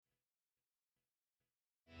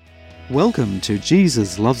Welcome to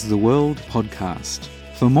Jesus Loves the World podcast.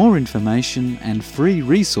 For more information and free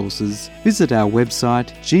resources, visit our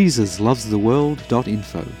website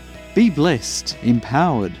jesuslovestheworld.info. Be blessed,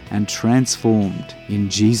 empowered, and transformed in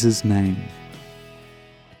Jesus' name.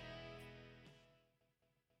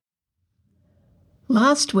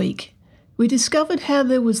 Last week, we discovered how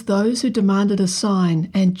there was those who demanded a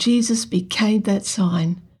sign, and Jesus became that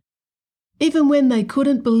sign. Even when they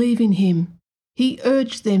couldn't believe in him, he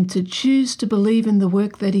urged them to choose to believe in the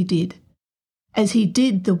work that he did, as he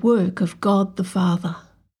did the work of God the Father.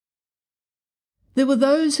 There were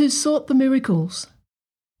those who sought the miracles,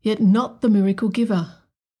 yet not the miracle giver.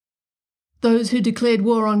 Those who declared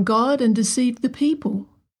war on God and deceived the people.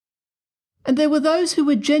 And there were those who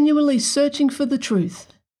were genuinely searching for the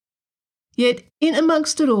truth. Yet in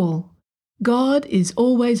amongst it all, God is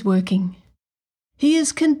always working. He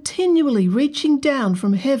is continually reaching down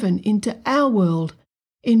from heaven into our world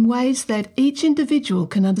in ways that each individual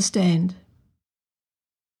can understand.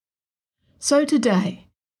 So today,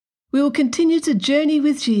 we will continue to journey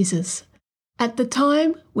with Jesus at the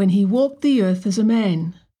time when he walked the earth as a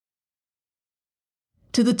man,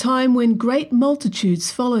 to the time when great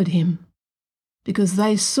multitudes followed him, because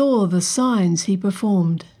they saw the signs he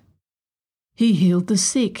performed. He healed the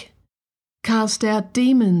sick, cast out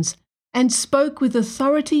demons, and spoke with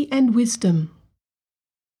authority and wisdom.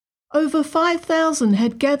 Over 5,000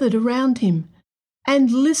 had gathered around him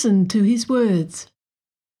and listened to his words,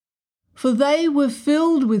 for they were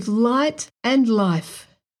filled with light and life.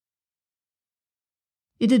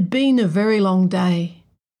 It had been a very long day,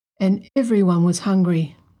 and everyone was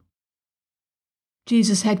hungry.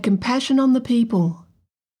 Jesus had compassion on the people.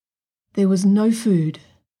 There was no food,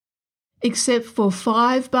 except for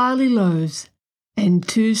 5 barley loaves and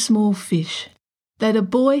 2 small fish that a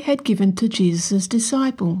boy had given to Jesus'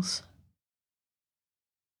 disciples.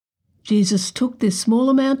 Jesus took this small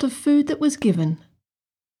amount of food that was given,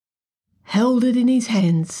 held it in his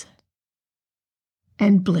hands,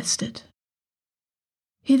 and blessed it.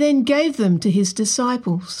 He then gave them to his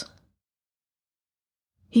disciples.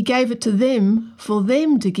 He gave it to them for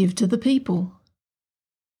them to give to the people.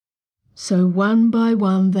 So one by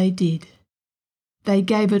one they did. They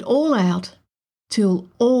gave it all out till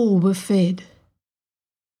all were fed.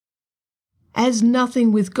 As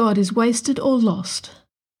nothing with God is wasted or lost,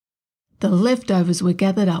 the leftovers were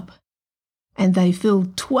gathered up, and they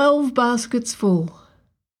filled 12 baskets full.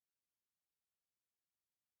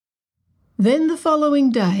 Then the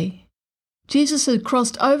following day, Jesus had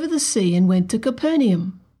crossed over the sea and went to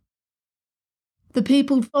Capernaum. The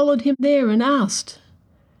people followed him there and asked,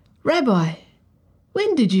 "Rabbi,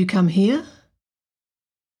 when did you come here?"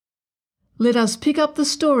 Let us pick up the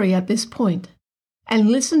story at this point and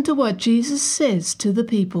listen to what Jesus says to the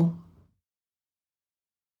people.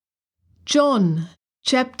 John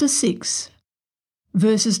chapter 6,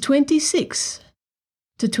 verses 26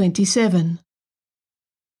 to 27.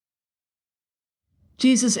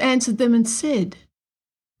 Jesus answered them and said,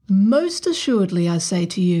 "Most assuredly I say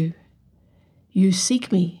to you, you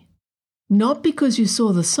seek me, not because you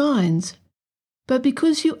saw the signs, but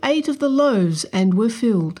because you ate of the loaves and were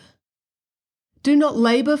filled. Do not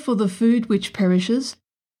labour for the food which perishes,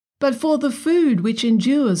 but for the food which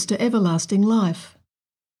endures to everlasting life,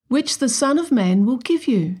 which the Son of Man will give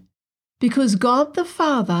you, because God the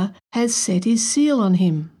Father has set his seal on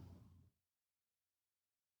him."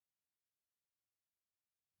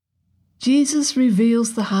 Jesus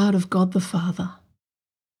reveals the heart of God the Father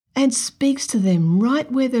and speaks to them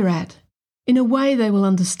right where they're at in a way they will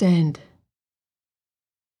understand.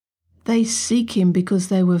 They seek him because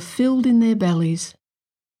they were filled in their bellies.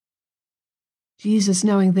 Jesus,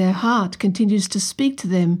 knowing their heart, continues to speak to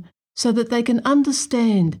them so that they can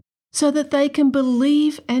understand, so that they can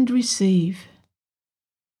believe and receive.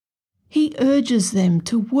 He urges them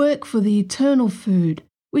to work for the eternal food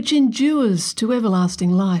which endures to everlasting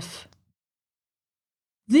life.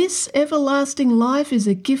 This everlasting life is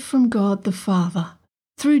a gift from God the Father,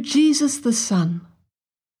 through Jesus the Son.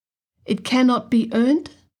 It cannot be earned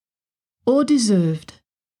or deserved,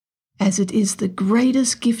 as it is the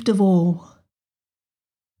greatest gift of all,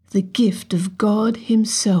 the gift of God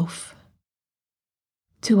himself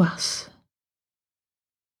to us.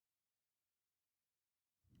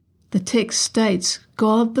 The text states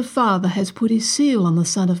God the Father has put his seal on the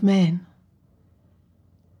Son of Man.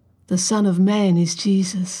 The Son of Man is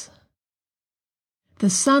Jesus,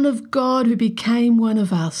 the Son of God who became one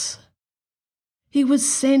of us. He was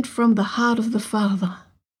sent from the heart of the Father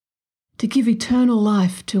to give eternal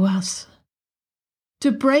life to us,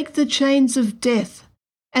 to break the chains of death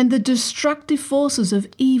and the destructive forces of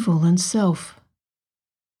evil and self,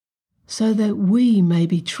 so that we may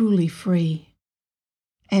be truly free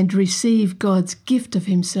and receive God's gift of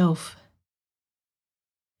himself.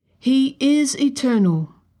 He is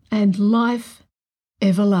eternal and life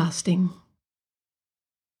everlasting.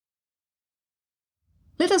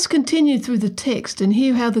 Let us continue through the text and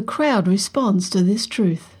hear how the crowd responds to this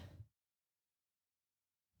truth.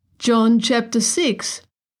 John chapter 6,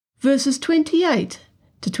 verses 28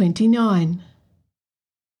 to 29.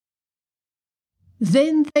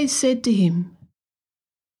 Then they said to him,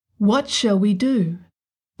 "What shall we do,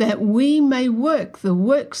 that we may work the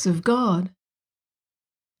works of God?"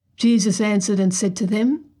 Jesus answered and said to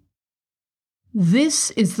them,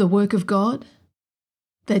 "This is the work of God,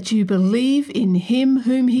 that you believe in him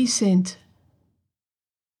whom he sent."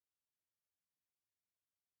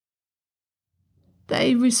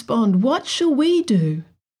 They respond, "What shall we do,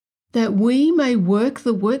 that we may work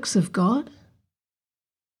the works of God?"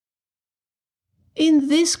 In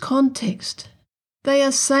this context, they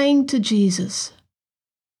are saying to Jesus,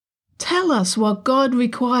 "Tell us what God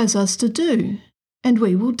requires us to do, and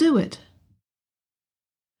we will do it."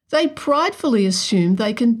 They pridefully assume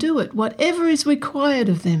they can do it, whatever is required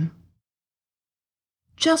of them.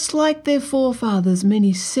 Just like their forefathers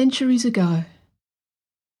many centuries ago,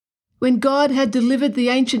 when God had delivered the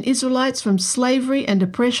ancient Israelites from slavery and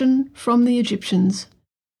oppression from the Egyptians,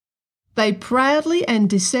 they proudly and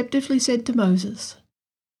deceptively said to Moses,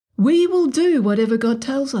 "We will do whatever God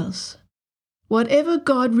tells us. Whatever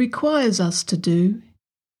God requires us to do,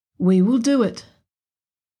 we will do it.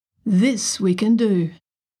 This we can do."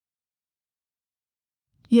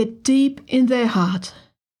 Yet deep in their heart,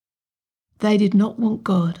 they did not want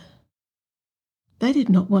God. They did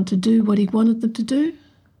not want to do what he wanted them to do.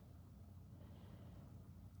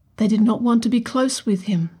 They did not want to be close with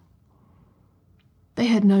him. They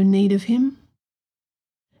had no need of him.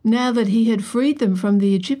 Now that he had freed them from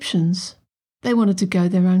the Egyptians, they wanted to go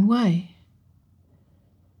their own way.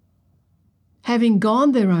 Having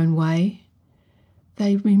gone their own way,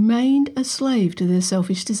 they remained a slave to their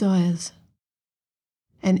selfish desires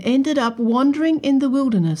and ended up wandering in the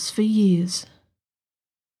wilderness for years.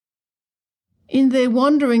 In their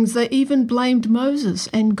wanderings, they even blamed Moses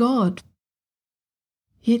and God.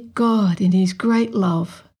 Yet God, in his great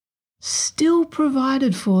love, still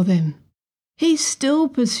provided for them. He still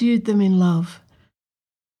pursued them in love,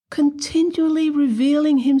 continually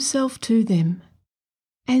revealing himself to them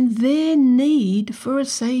and their need for a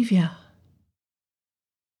Saviour.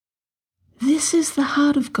 This is the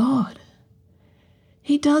heart of God.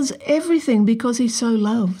 He does everything because he so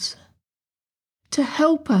loves, to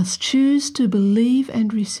help us choose to believe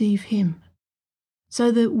and receive him,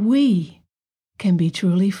 so that we can be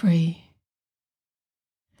truly free.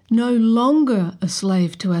 No longer a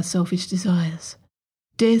slave to our selfish desires,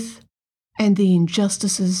 death, and the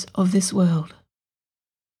injustices of this world.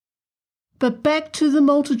 But back to the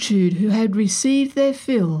multitude who had received their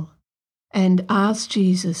fill and asked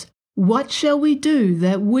Jesus, "What shall we do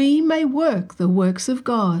that we may work the works of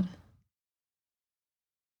God?"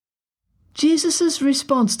 Jesus'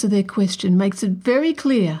 response to their question makes it very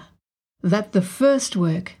clear that the first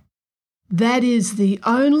work, that is the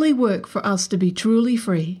only work for us to be truly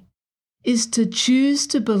free, is to choose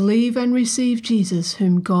to believe and receive Jesus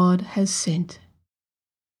whom God has sent.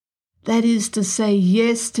 That is to say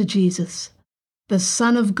yes to Jesus, the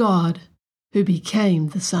Son of God who became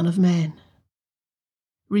the Son of Man.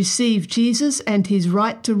 Receive Jesus and his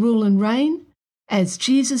right to rule and reign, as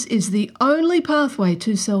Jesus is the only pathway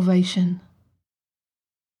to salvation.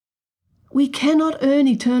 We cannot earn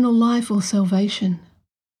eternal life or salvation.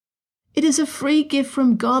 It is a free gift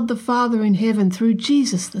from God the Father in heaven through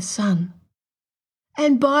Jesus the Son.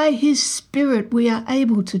 And by his Spirit we are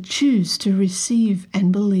able to choose to receive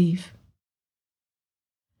and believe.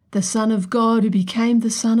 The Son of God who became the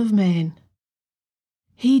Son of Man.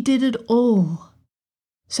 He did it all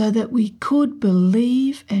so that we could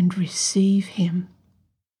believe and receive him.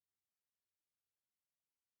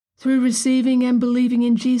 Through receiving and believing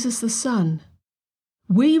in Jesus the Son,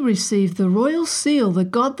 we receive the royal seal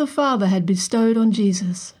that God the Father had bestowed on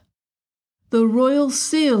Jesus, the royal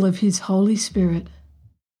seal of his Holy Spirit.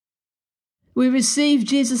 We receive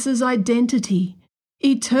Jesus' identity,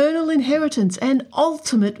 eternal inheritance, and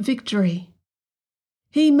ultimate victory.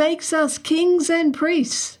 He makes us kings and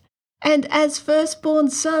priests, and as firstborn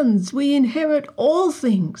sons we inherit all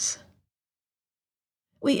things.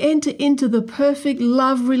 We enter into the perfect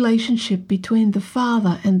love relationship between the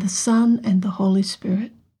Father and the Son and the Holy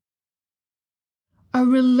Spirit. A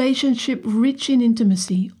relationship rich in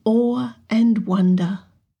intimacy, awe, and wonder.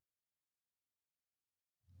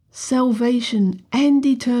 Salvation and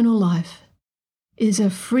eternal life is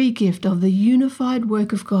a free gift of the unified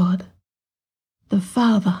work of God, the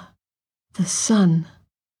Father, the Son,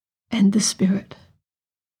 and the Spirit.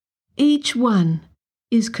 Each one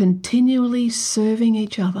is continually serving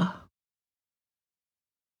each other.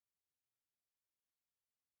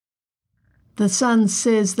 The Son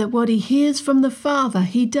says that what he hears from the Father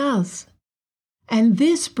he does, and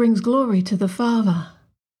this brings glory to the Father.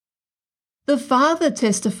 The Father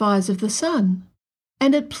testifies of the Son,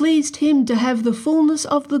 and it pleased him to have the fullness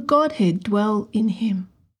of the Godhead dwell in him.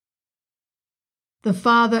 The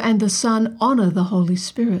Father and the Son honour the Holy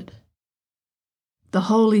Spirit. The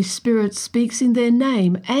Holy Spirit speaks in their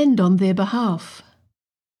name and on their behalf.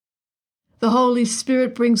 The Holy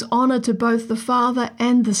Spirit brings honour to both the Father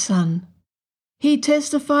and the Son. He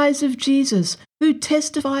testifies of Jesus, who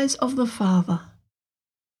testifies of the Father.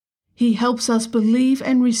 He helps us believe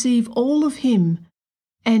and receive all of him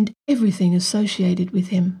and everything associated with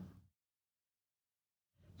him.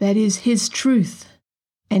 That is his truth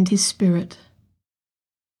and his Spirit.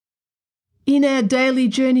 In our daily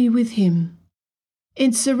journey with him,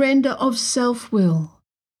 in surrender of self-will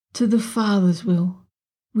to the Father's will,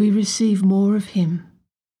 we receive more of him.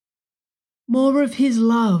 More of his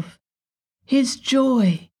love, his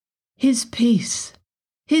joy, his peace,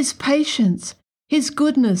 his patience, his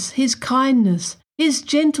goodness, his kindness, his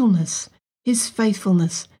gentleness, his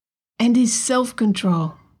faithfulness, and his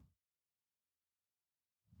self-control.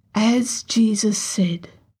 As Jesus said,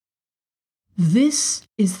 "This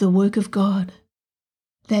is the work of God,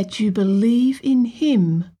 that you believe in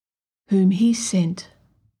him whom he sent."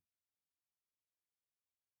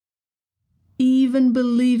 Even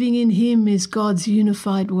believing in him is God's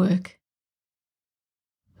unified work.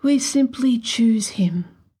 We simply choose him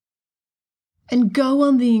and go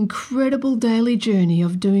on the incredible daily journey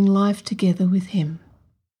of doing life together with him.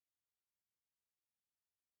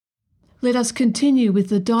 Let us continue with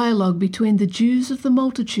the dialogue between the Jews of the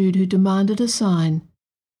multitude who demanded a sign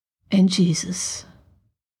and Jesus.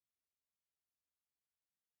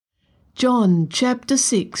 John chapter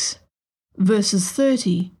 6, verses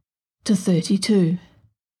 30 to 32.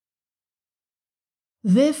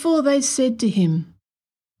 Therefore they said to him,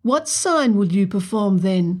 "What sign will you perform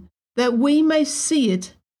then, that we may see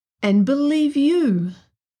it and believe you?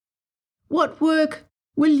 What work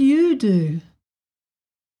will you do?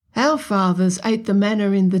 Our fathers ate the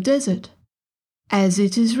manna in the desert. As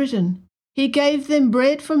it is written, he gave them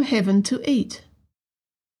bread from heaven to eat."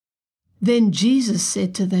 Then Jesus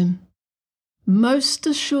said to them, "Most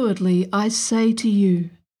assuredly I say to you,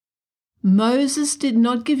 Moses did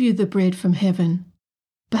not give you the bread from heaven,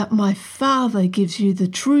 but my Father gives you the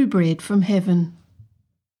true bread from heaven."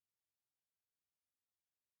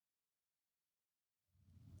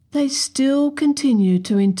 They still continue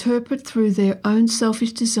to interpret through their own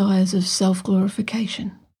selfish desires of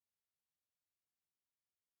self-glorification.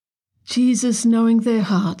 Jesus, knowing their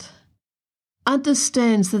heart,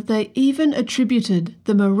 understands that they even attributed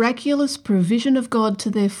the miraculous provision of God to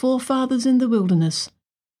their forefathers in the wilderness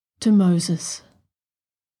to Moses.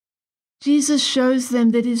 Jesus shows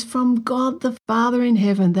them that it is from God the Father in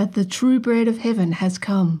heaven that the true bread of heaven has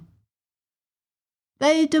come.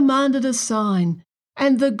 They demanded a sign,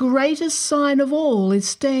 and the greatest sign of all is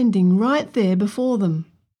standing right there before them.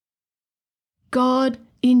 God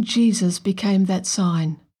in Jesus became that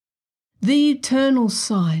sign, the eternal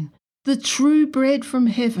sign, the true bread from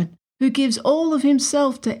heaven, who gives all of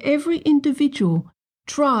himself to every individual,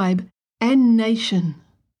 tribe, and nation.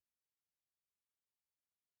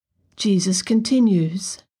 Jesus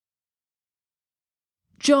continues.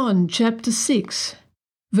 John chapter 6,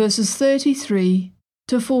 verses 33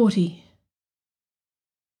 to 40.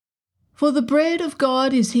 For the bread of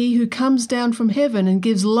God is he who comes down from heaven and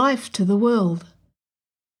gives life to the world.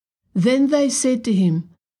 Then they said to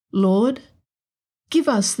him, Lord, give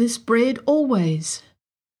us this bread always.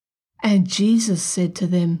 And Jesus said to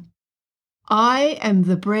them, I am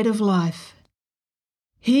the bread of life.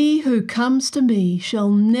 He who comes to me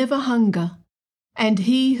shall never hunger, and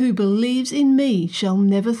he who believes in me shall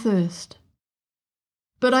never thirst.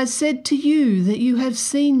 But I said to you that you have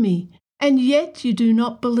seen me, and yet you do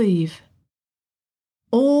not believe.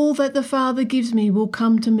 All that the Father gives me will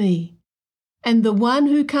come to me, and the one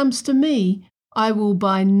who comes to me I will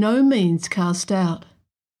by no means cast out.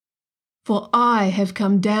 For I have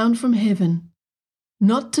come down from heaven,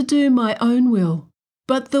 not to do my own will,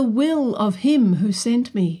 but the will of him who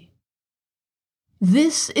sent me.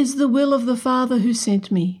 This is the will of the Father who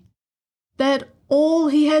sent me, that all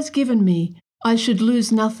he has given me I should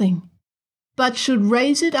lose nothing, but should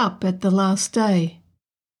raise it up at the last day.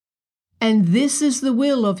 And this is the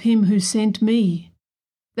will of him who sent me,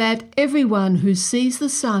 that everyone who sees the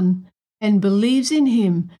Son and believes in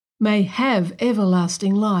him may have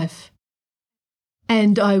everlasting life.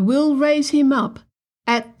 And I will raise him up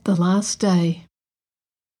at the last day.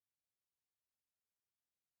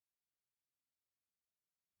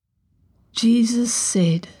 Jesus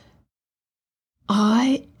said,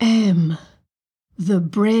 I am the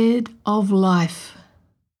bread of life.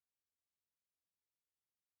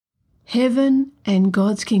 Heaven and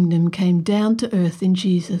God's kingdom came down to earth in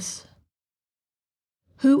Jesus.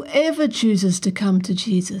 Whoever chooses to come to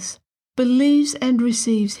Jesus, believes and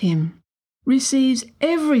receives him, receives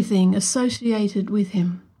everything associated with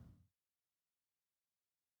him.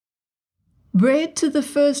 Bread to the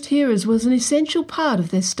first hearers was an essential part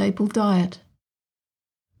of their staple diet.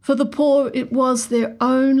 For the poor, it was their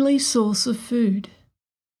only source of food.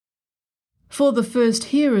 For the first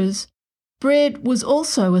hearers, bread was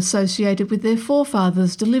also associated with their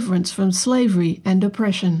forefathers' deliverance from slavery and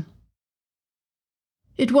oppression.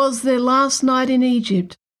 It was their last night in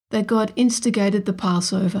Egypt that God instigated the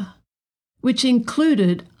Passover, which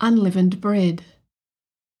included unleavened bread.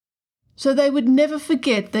 So they would never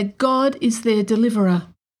forget that God is their deliverer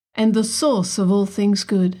and the source of all things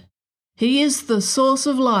good. He is the source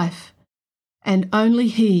of life, and only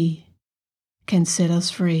He can set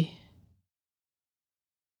us free.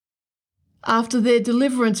 After their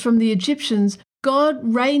deliverance from the Egyptians, God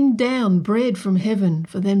rained down bread from heaven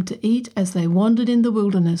for them to eat as they wandered in the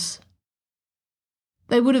wilderness.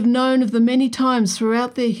 They would have known of the many times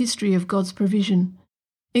throughout their history of God's provision,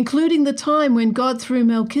 including the time when God, through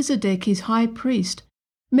Melchizedek, his high priest,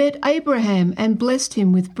 met Abraham and blessed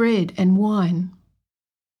him with bread and wine.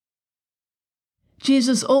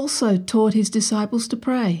 Jesus also taught his disciples to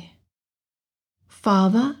pray,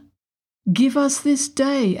 Father, give us this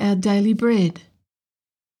day our daily bread,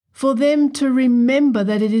 for them to remember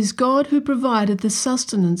that it is God who provided the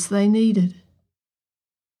sustenance they needed.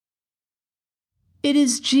 It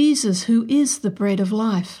is Jesus who is the bread of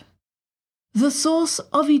life, the source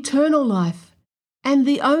of eternal life, and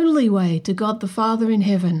the only way to God the Father in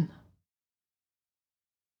heaven.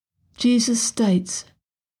 Jesus states,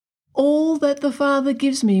 all that the Father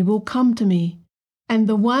gives me will come to me, and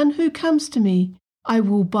the one who comes to me I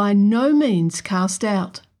will by no means cast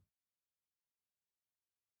out.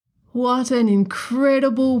 What an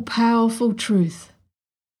incredible, powerful truth.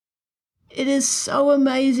 It is so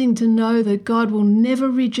amazing to know that God will never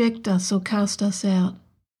reject us or cast us out.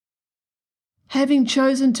 Having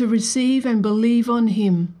chosen to receive and believe on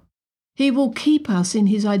Him, He will keep us in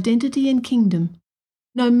His identity and kingdom,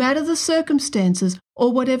 no matter the circumstances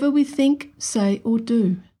or whatever we think, say, or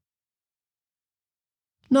do.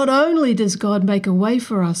 Not only does God make a way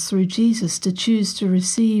for us through Jesus to choose to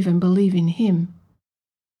receive and believe in Him,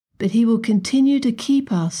 but He will continue to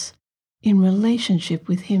keep us in relationship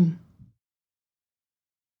with Him.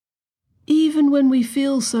 Even when we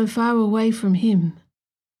feel so far away from Him,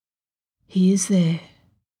 He is there.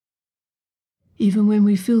 Even when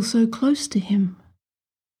we feel so close to Him,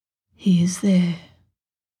 He is there.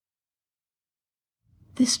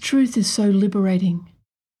 This truth is so liberating,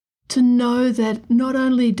 to know that not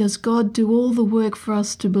only does God do all the work for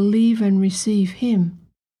us to believe and receive Him,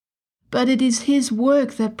 but it is His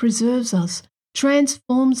work that preserves us,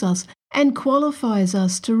 transforms us, and qualifies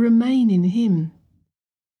us to remain in Him.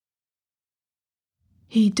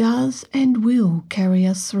 He does and will carry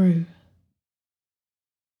us through.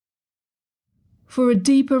 For a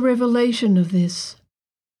deeper revelation of this,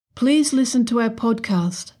 please listen to our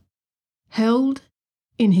podcast, Held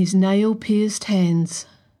in His Nail-Pierced Hands.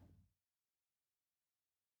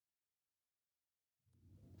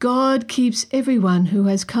 God keeps everyone who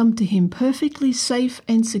has come to Him perfectly safe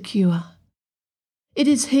and secure. It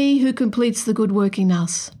is He who completes the good work in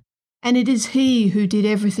us, and it is He who did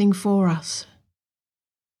everything for us.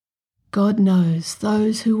 God knows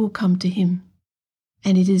those who will come to Him,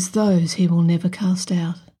 and it is those He will never cast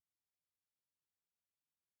out.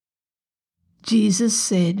 Jesus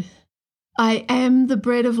said, I am the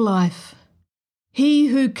bread of life. He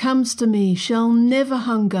who comes to me shall never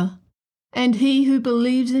hunger, and he who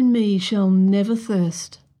believes in me shall never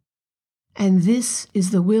thirst. And this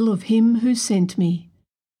is the will of Him who sent me,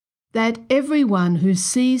 that everyone who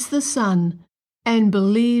sees the Son and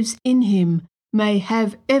believes in Him may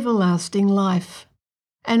have everlasting life,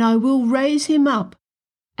 and I will raise him up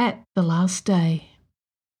at the last day.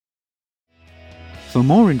 For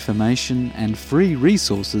more information and free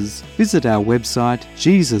resources, visit our website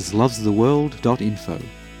jesuslovestheworld.info.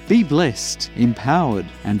 Be blessed, empowered,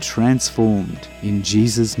 and transformed in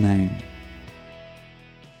Jesus' name.